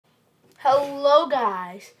Hello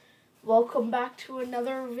guys, welcome back to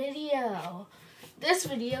another video. This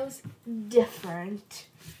video's different.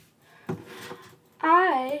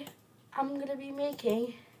 I am gonna be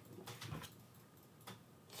making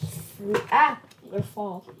an app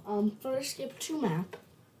for fE2 map.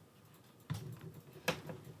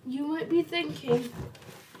 You might be thinking,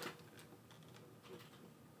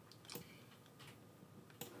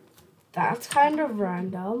 that's kind of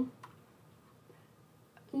random.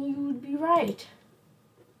 You would be right.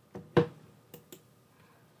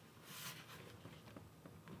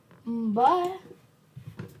 But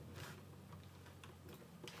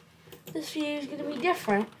this video is going to be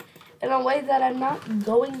different in a way that I'm not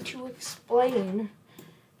going to explain.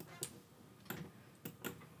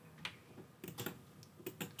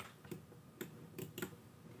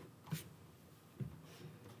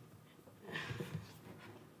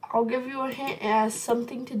 I'll give you a hint. It has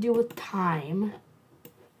something to do with time.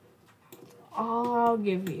 All I'll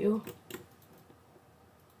give you.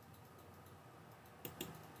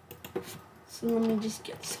 So let me just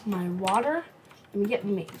get some of my water. Let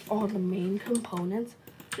me get all the main components.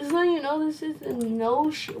 Just so you know, this is in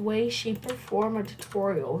no way, shape, or form a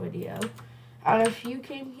tutorial video. And if you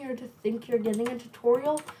came here to think you're getting a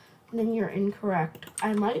tutorial, then you're incorrect.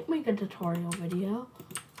 I might make a tutorial video,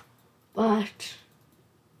 but at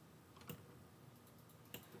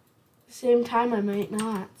the same time, I might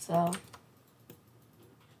not, so.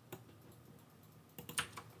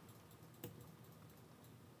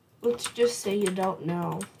 Let's just say you don't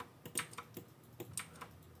know.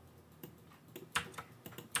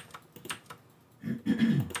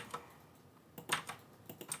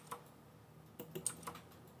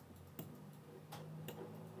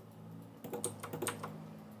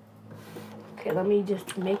 Okay, let me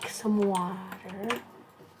just make some water.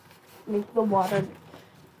 Make the water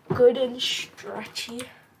good and stretchy.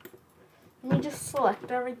 Let me just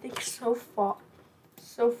select everything so far,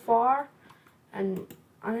 and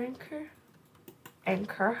anchor.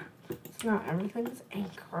 It's not everything is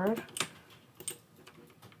anchored.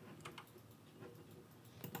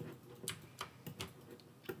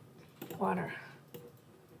 Water.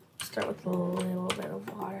 Start with a little bit of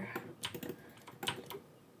water.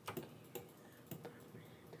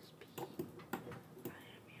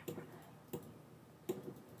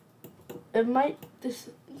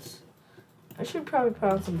 I should probably put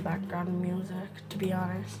on some background music, to be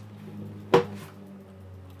honest.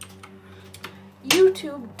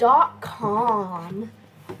 YouTube.com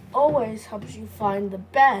always helps you find the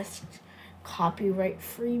best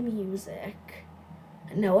copyright-free music.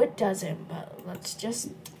 No, it doesn't, but let's just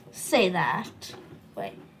say that.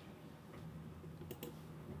 Wait.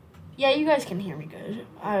 Yeah, you guys can hear me good.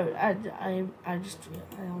 I almost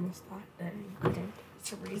thought that you couldn't.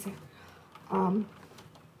 It's a reason. Where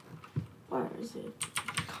is it?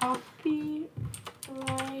 Copyright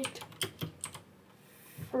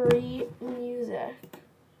free music.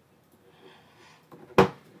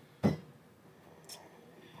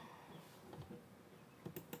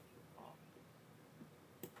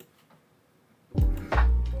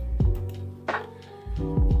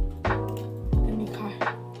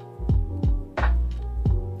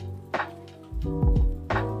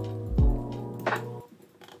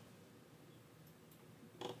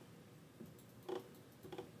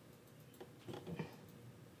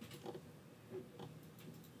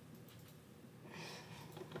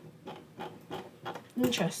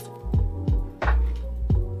 Interesting.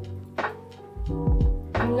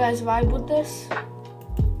 You guys vibe with this?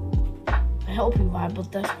 I hope you vibe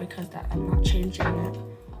with this because I'm not changing it.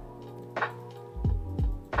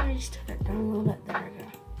 Let me just turn it down a little bit. There we go.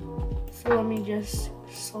 So let me just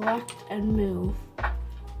select and move.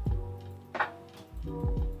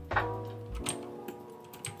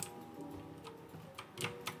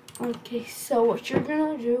 Okay, so what you're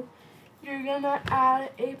gonna do, you're gonna add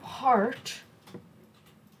a part.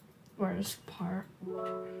 Where's part?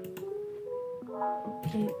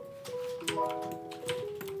 Okay.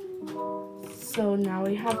 So now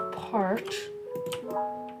we have part.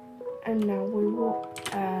 And now we will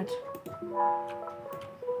add.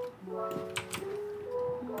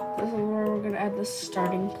 This is where we're gonna add the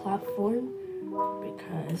starting platform.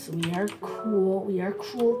 Because we are cool. We are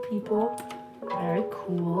cool people. Very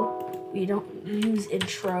cool. We don't use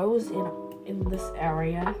intros in this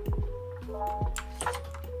area.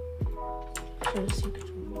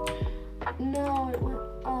 No, it went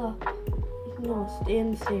up. No, stay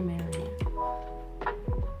in the same area.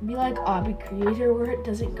 Be like Obby Creator where it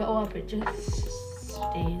doesn't go up, it just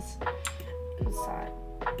stays inside.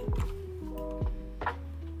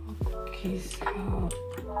 Okay, so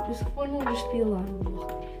this one will just be a lot of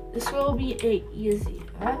look. This will be a easy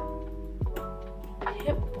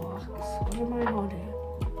hitbox. What am I holding?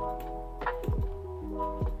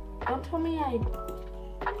 Don't tell me I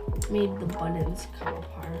made the buttons come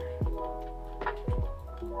apart.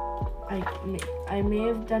 I may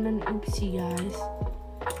have done an oopsie, guys.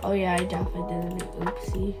 Oh yeah, I definitely did an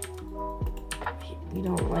oopsie. We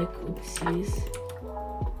don't like oopsies.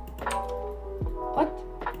 What?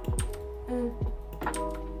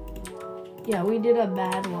 Yeah, we did a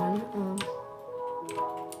bad one.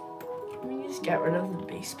 Let me just get rid of the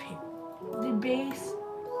base paint. The base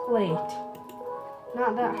plate.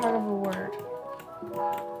 Not that hard of a word.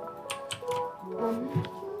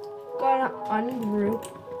 Gotta ungroup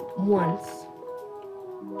once.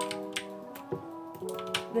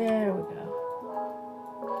 There we go.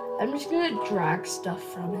 I'm just gonna drag stuff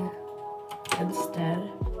from it instead.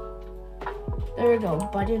 There we go,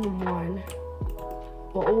 button 1.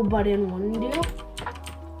 What will button 1 do?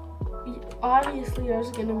 Obviously, I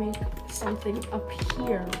was gonna make something up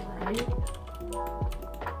here, right?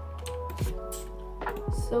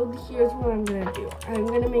 So here's what I'm gonna do. I'm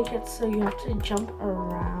gonna make it so you have to jump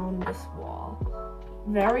around this wall. A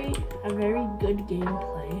very good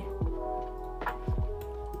gameplay.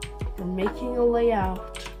 We're making a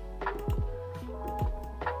layout.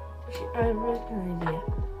 I have an idea.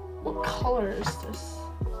 What color is this?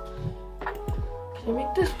 Can I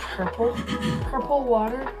make this purple? Purple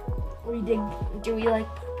water? Do we like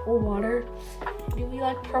purple water? Do we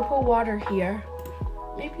like purple water here?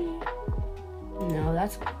 Maybe. No,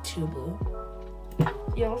 that's too blue.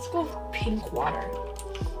 Yeah, let's go with pink water.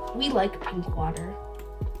 We like pink water.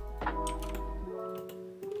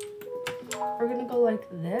 We're gonna go like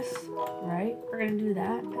this, right? We're gonna do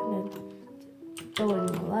that, and then going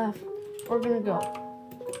to the left. We're gonna go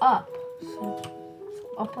up. So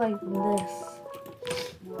up like this.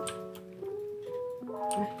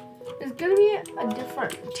 It's gonna be a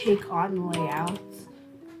different take on layouts.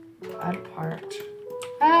 That part.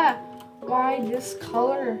 Why this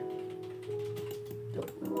color? Do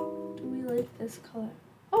we like this color?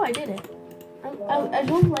 Oh, I did it. I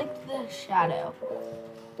don't like the shadow.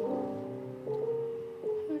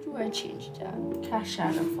 How do I change that? Cast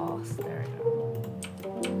shadow false. There we go.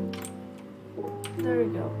 There we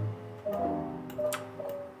go.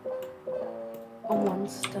 A 1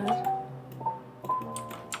 stud.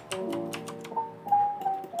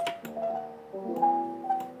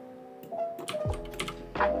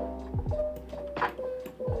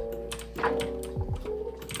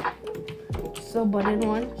 So button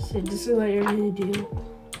 1, so this is what you're gonna do.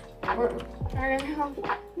 We're gonna have,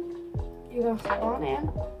 you're gonna spawn in.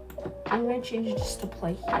 I'm gonna change this to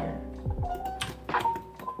play here.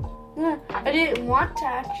 I didn't want to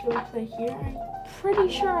actually play here. I'm pretty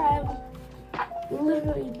sure I have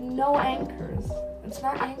literally no anchors. It's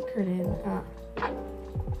not anchored in.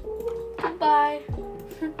 Goodbye.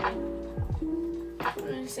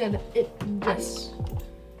 I said this.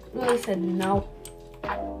 Really said no.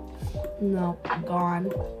 No,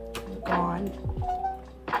 gone.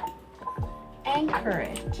 Anchor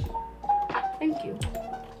it. Thank you.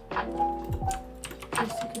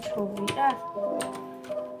 Just to control VF.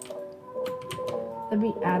 Let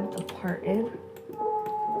me add the part in.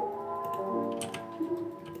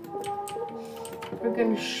 We're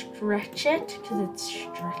gonna stretch it because it's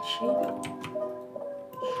stretchy.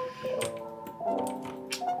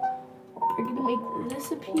 We're gonna make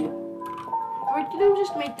this appear. We're gonna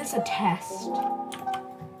just make this a test.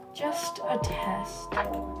 Just a test.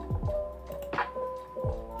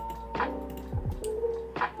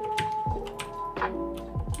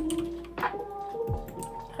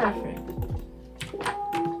 Perfect.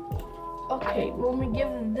 Okay, when we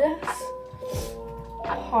give this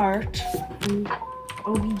part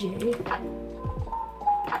OBJ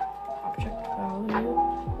object value,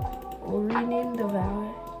 we'll rename the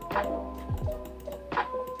value.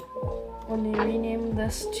 When we rename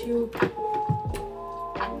this to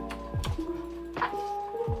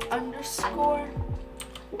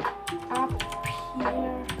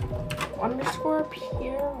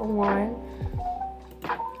 _appear 1,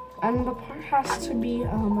 and the part has to be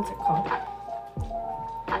what's it called?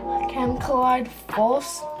 Can collide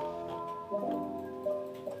false,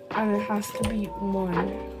 and it has to be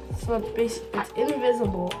 1. So it's basically it's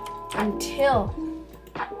invisible until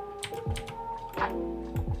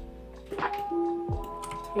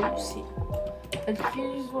you see. And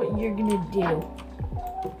here's what you're gonna do.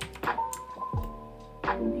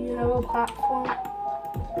 Do you have a platform?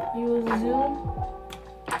 Use zoom.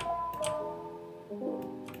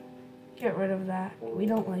 Get rid of that. We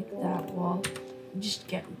don't like that wall. Just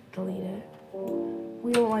delete it.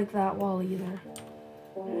 We don't like that wall either.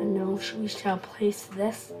 And now we shall place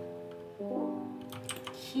this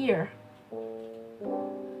here.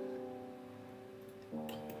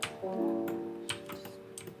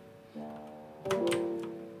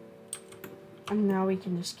 And now we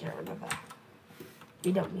can just get rid of that.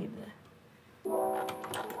 We don't need that.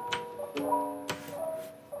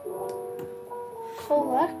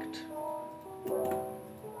 Collect.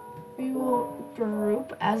 We will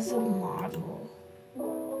group as a model.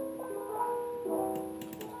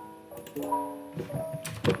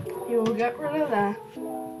 We will get rid of that.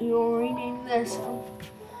 We will rename this.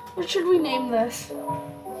 What should we name this?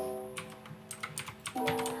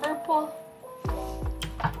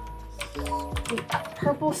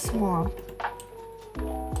 Purple swamp.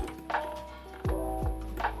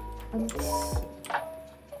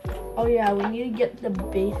 Oh yeah, we need to get the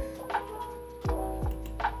base.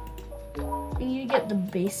 We need to get the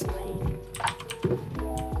base plate.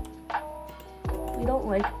 We don't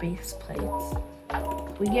like base plates.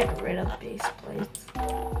 We get rid of base plates.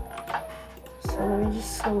 So let me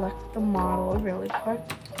just select the model really quick.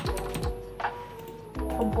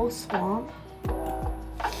 Purple swamp.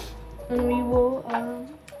 And we will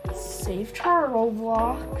save turtle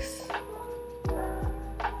blocks.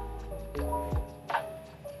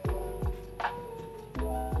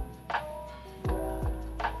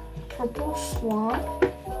 Purple swamp.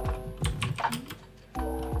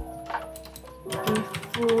 A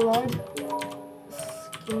flood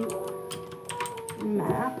escape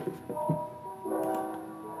map.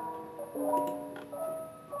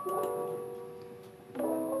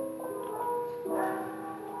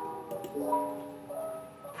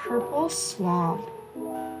 Purple swamp.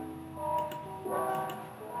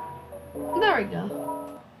 There we go.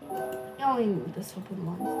 You only need this open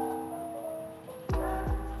once.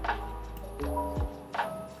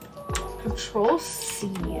 Control C.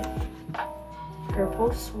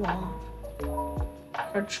 Purple swamp.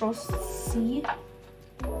 Control C.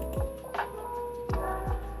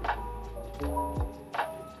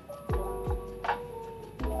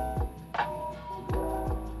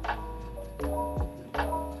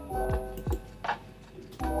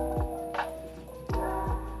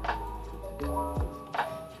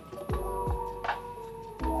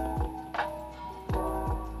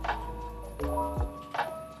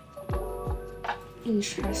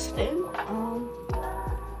 Interesting.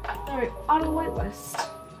 Alright, auto whitelist.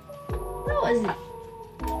 No, isn't.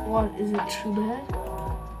 What, is it too bad?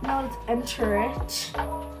 Now let's enter it.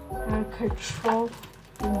 Control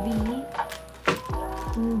V,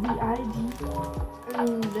 the ID,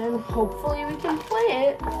 and then hopefully we can play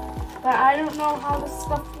it. But I don't know how this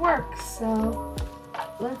stuff works, so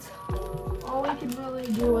all we can really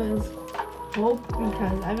do is hope,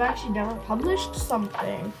 because I've actually never published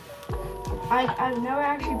something. I've never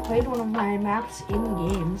actually played one of my maps in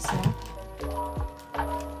game, so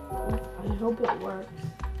I hope it works.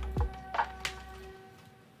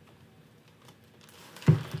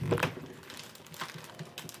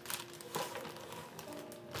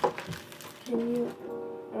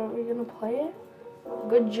 Are we gonna play it?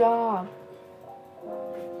 Good job.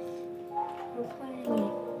 We're playing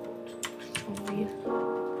it.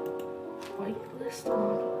 Whitelist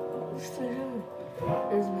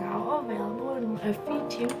is now available in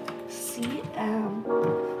fE2 CM.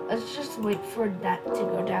 Let's just wait for that to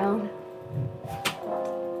go down.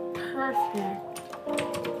 Perfect.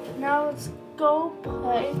 Now let's go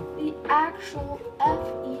play the actual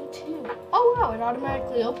fE2. Oh wow, it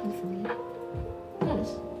automatically opened for me.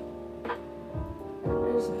 Nice.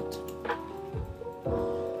 Where is it?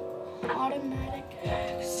 Automatic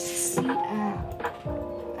CM.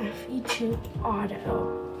 fE2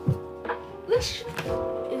 auto. This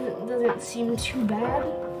doesn't seem too bad.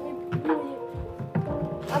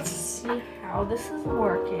 Let's see how this is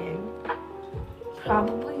working.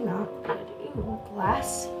 Probably not good. Ew,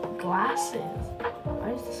 glasses.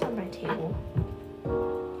 Why is this on my table?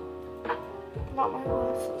 Not my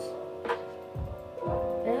glasses.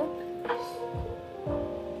 They look nice.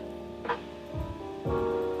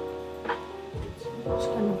 I'm just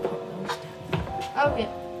gonna put those down. Okay.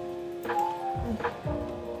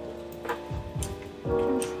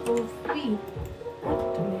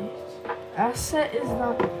 Activate. Asset is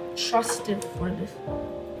not trusted for this.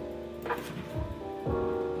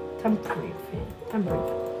 Temporary fit.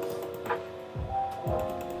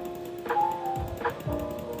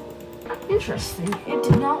 Interesting. It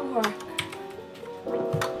did not work.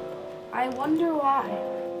 I wonder why.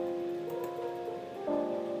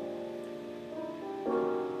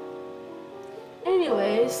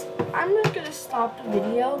 Anyways, I'm just gonna stop the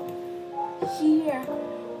video here.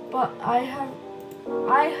 But I have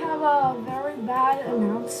I have a very bad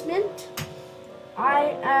announcement.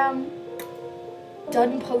 I am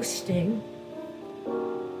done posting.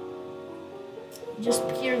 Just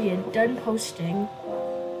period. Done posting.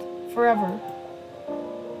 Forever.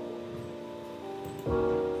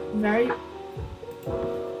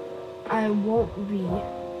 I won't be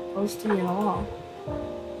posting at all.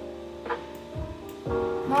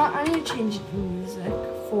 I need to change the music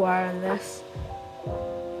for this.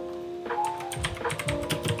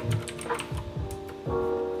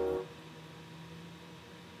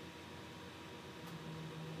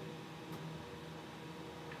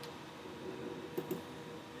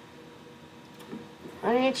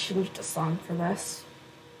 I need to change the song for this.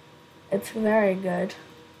 It's very good.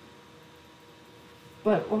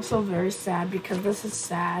 But also very sad because this is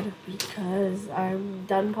sad because I'm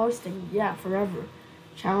done posting. Yeah, forever.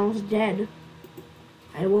 Channel's dead.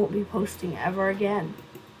 I won't be posting ever again.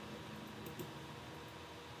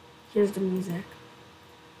 Here's the music.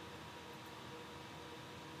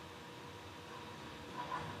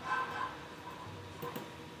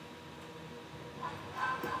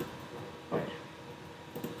 Wait.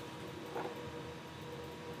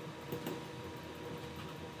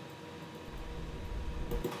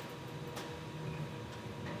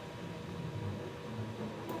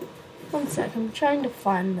 One sec, I'm trying to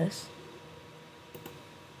find this.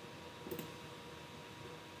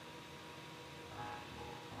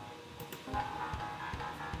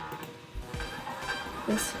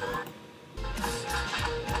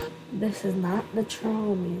 This is not the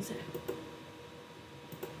troll music.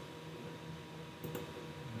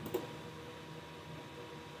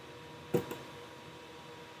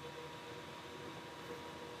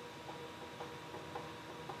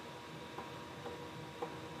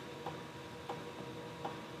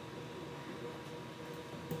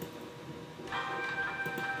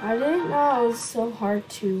 I didn't know it was so hard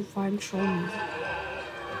to find troll music.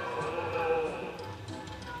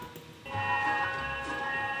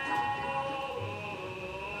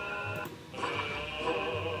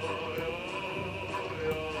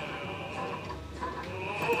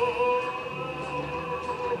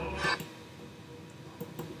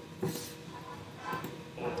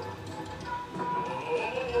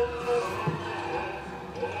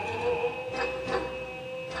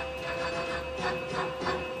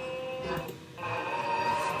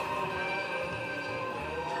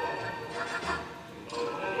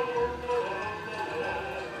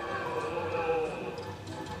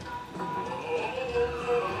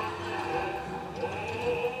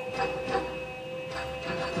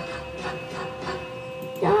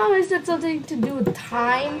 Is that something to do with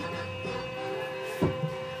time?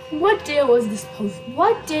 What day was this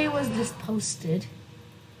posted?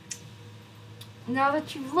 Now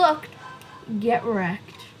that you've looked, get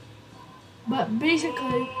wrecked. But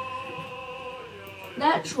basically,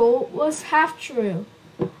 that troll was half true.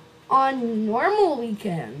 On normal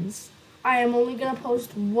weekends, I am only gonna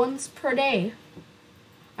post once per day.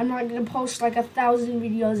 I'm not gonna post like 1,000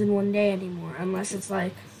 videos in one day anymore, unless it's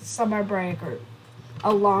like summer break or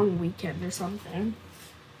a long weekend or something.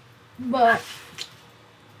 But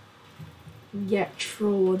get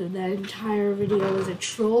trolled. That entire video was a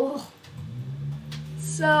troll.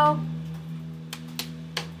 So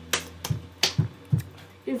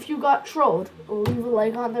if you got trolled, leave a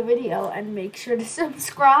like on the video and make sure to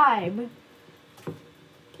subscribe.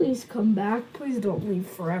 Please come back. Please don't leave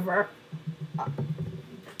forever.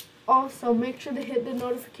 Also, make sure to hit the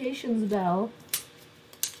notifications bell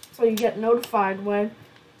so you get notified when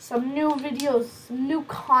some new videos, some new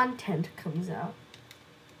content comes out.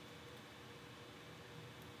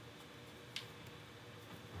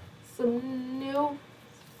 Some new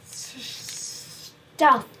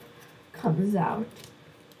stuff comes out.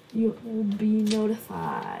 You will be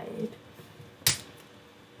notified.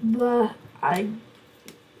 But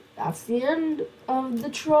that's the end of the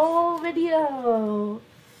troll video.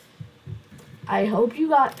 I hope you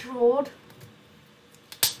got trolled.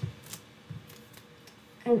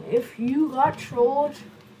 And if you got trolled,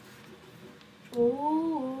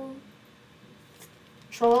 troll,